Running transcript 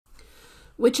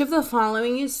Which of the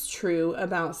following is true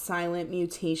about silent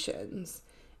mutations?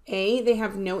 A, they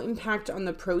have no impact on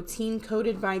the protein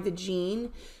coded by the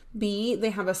gene. B, they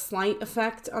have a slight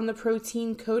effect on the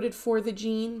protein coded for the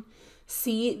gene.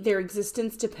 C, their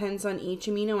existence depends on each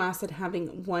amino acid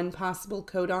having one possible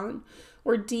codon.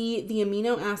 Or D, the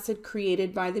amino acid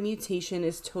created by the mutation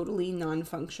is totally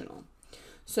non-functional.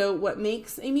 So what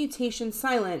makes a mutation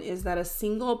silent is that a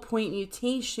single point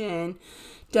mutation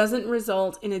doesn't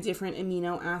result in a different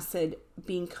amino acid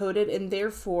being coded, and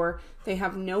therefore they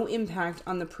have no impact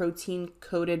on the protein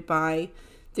coded by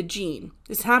the gene.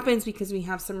 This happens because we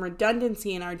have some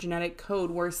redundancy in our genetic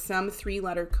code where some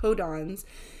three-letter codons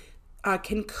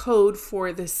can code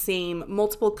for the same,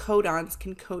 multiple codons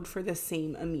can code for the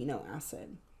same amino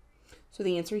acid. So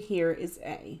the answer here is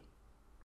A.